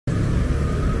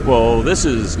Well, this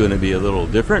is going to be a little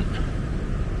different.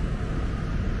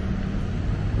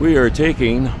 We are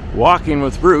taking Walking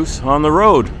with Bruce on the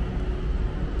road.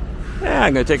 Yeah,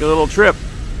 I'm going to take a little trip.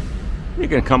 You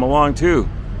can come along too.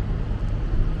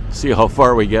 See how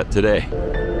far we get today.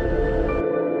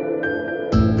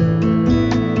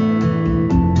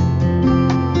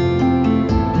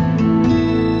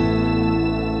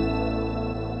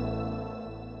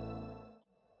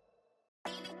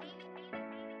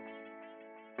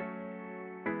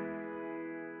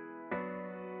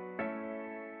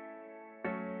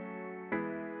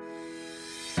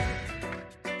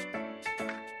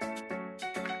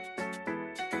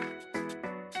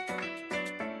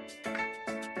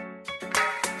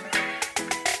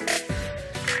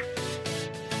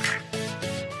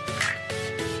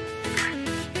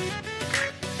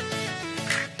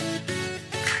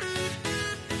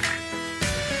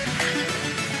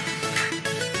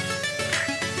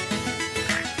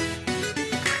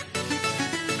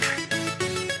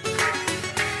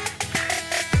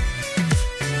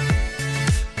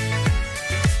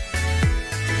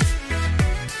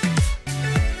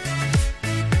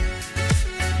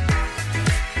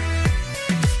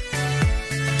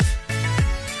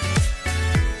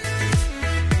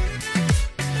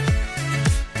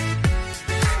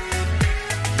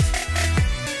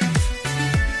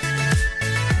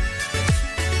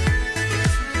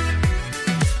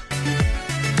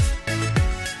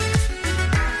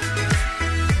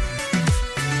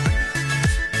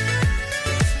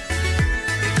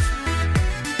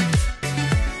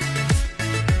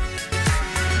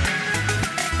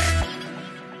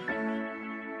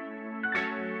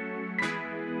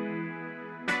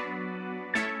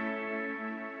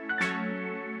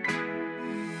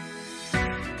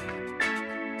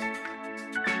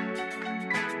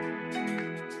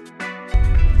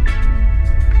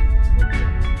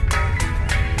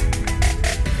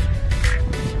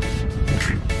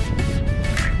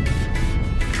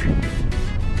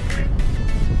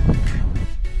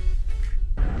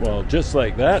 Well, just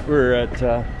like that, we're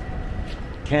at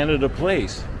Canada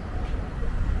Place.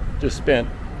 Just spent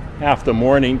half the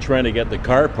morning trying to get the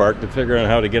car parked to figure out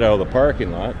how to get out of the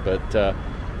parking lot, but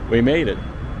we made it.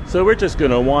 So we're just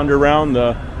going to wander around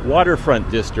the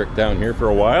waterfront district down here for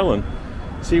a while and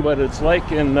see what it's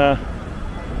like in the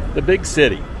big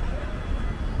city.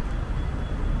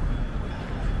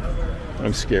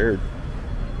 I'm scared.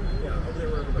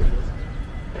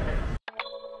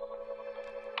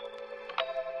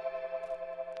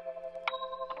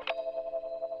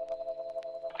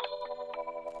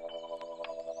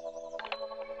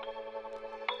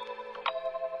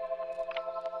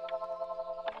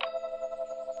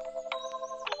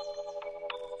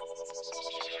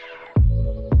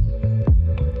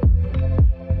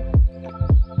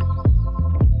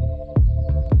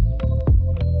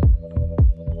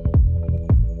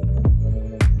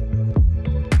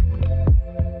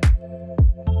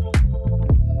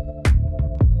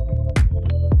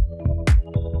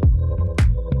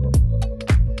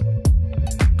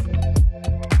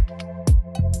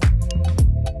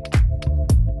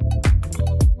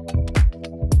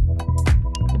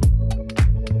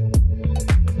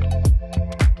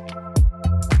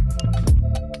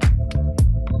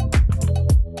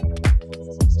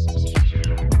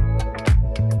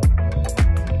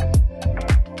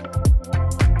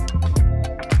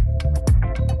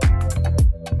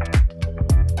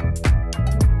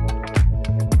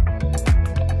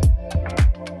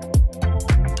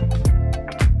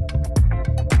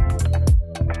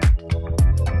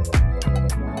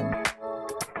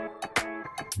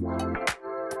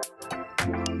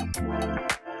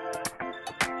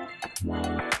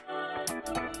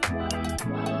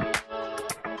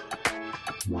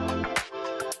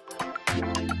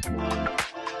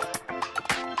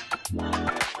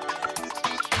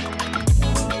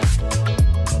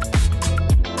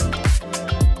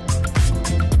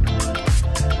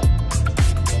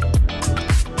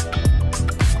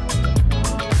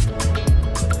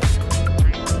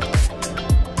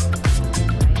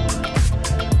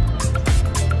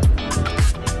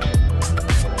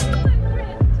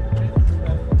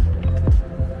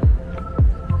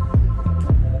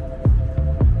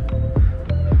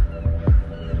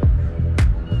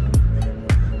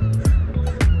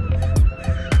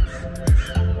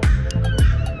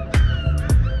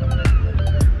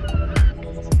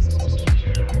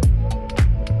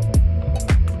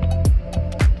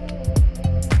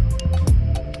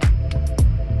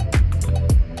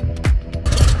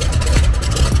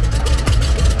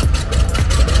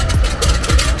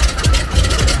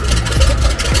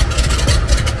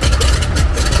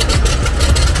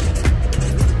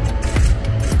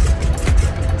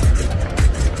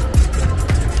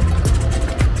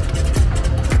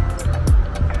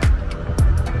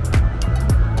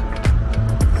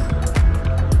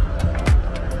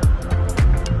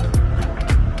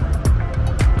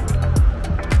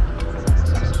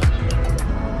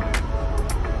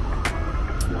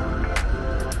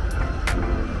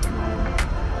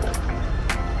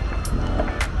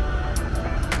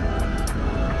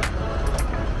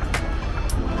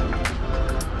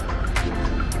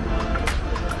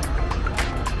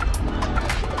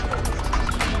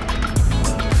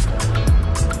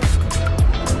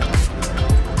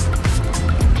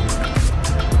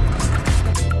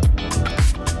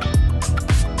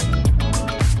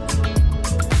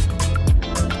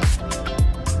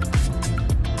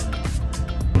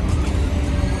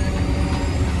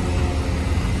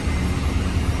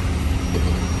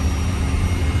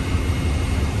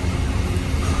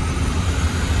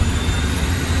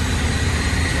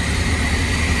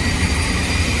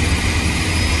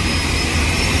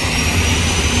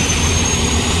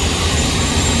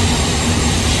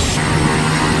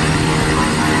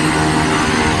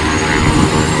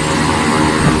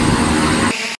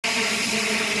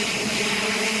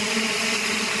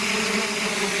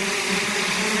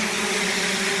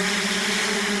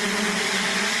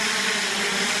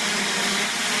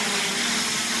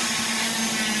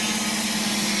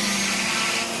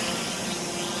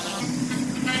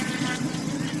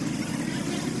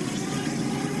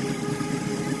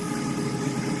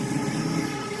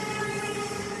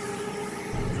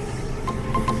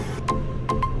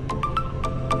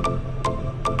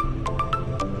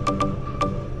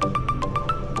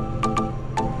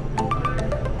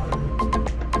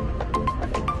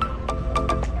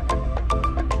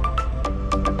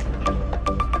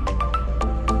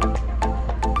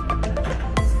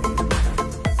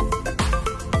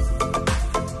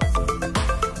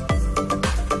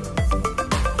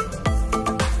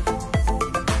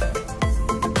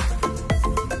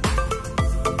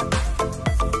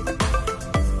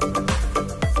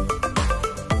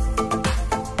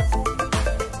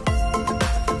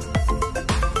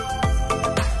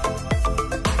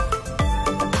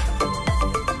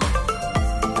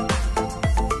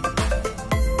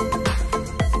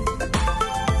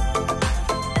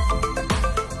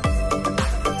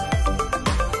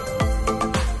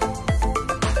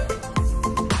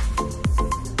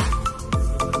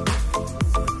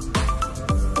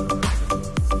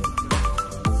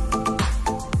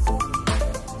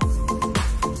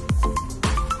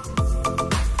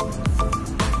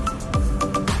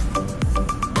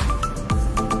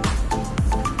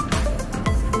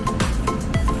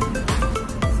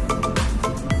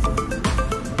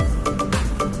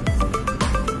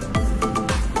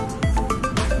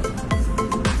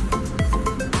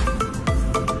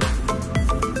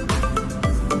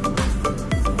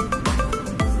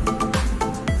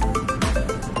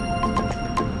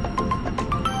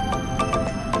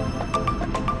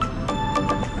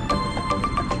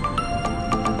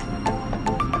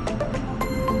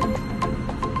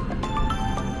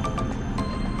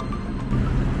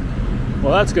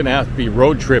 Well, that's going to have to be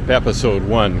road trip episode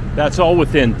 1. That's all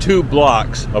within 2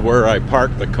 blocks of where I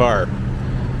parked the car.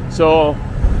 So,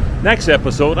 next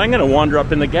episode, I'm going to wander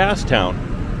up in the gas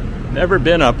town. Never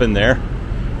been up in there.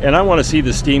 And I want to see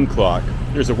the steam clock.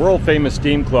 There's a world famous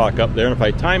steam clock up there, and if I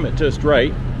time it just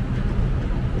right,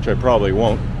 which I probably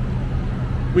won't,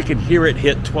 we can hear it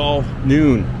hit 12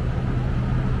 noon.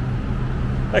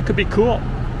 That could be cool.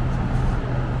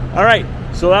 All right,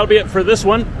 so that'll be it for this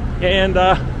one, and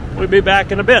we'll be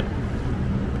back in a bit.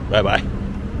 Bye-bye.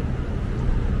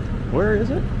 Where is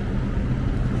it?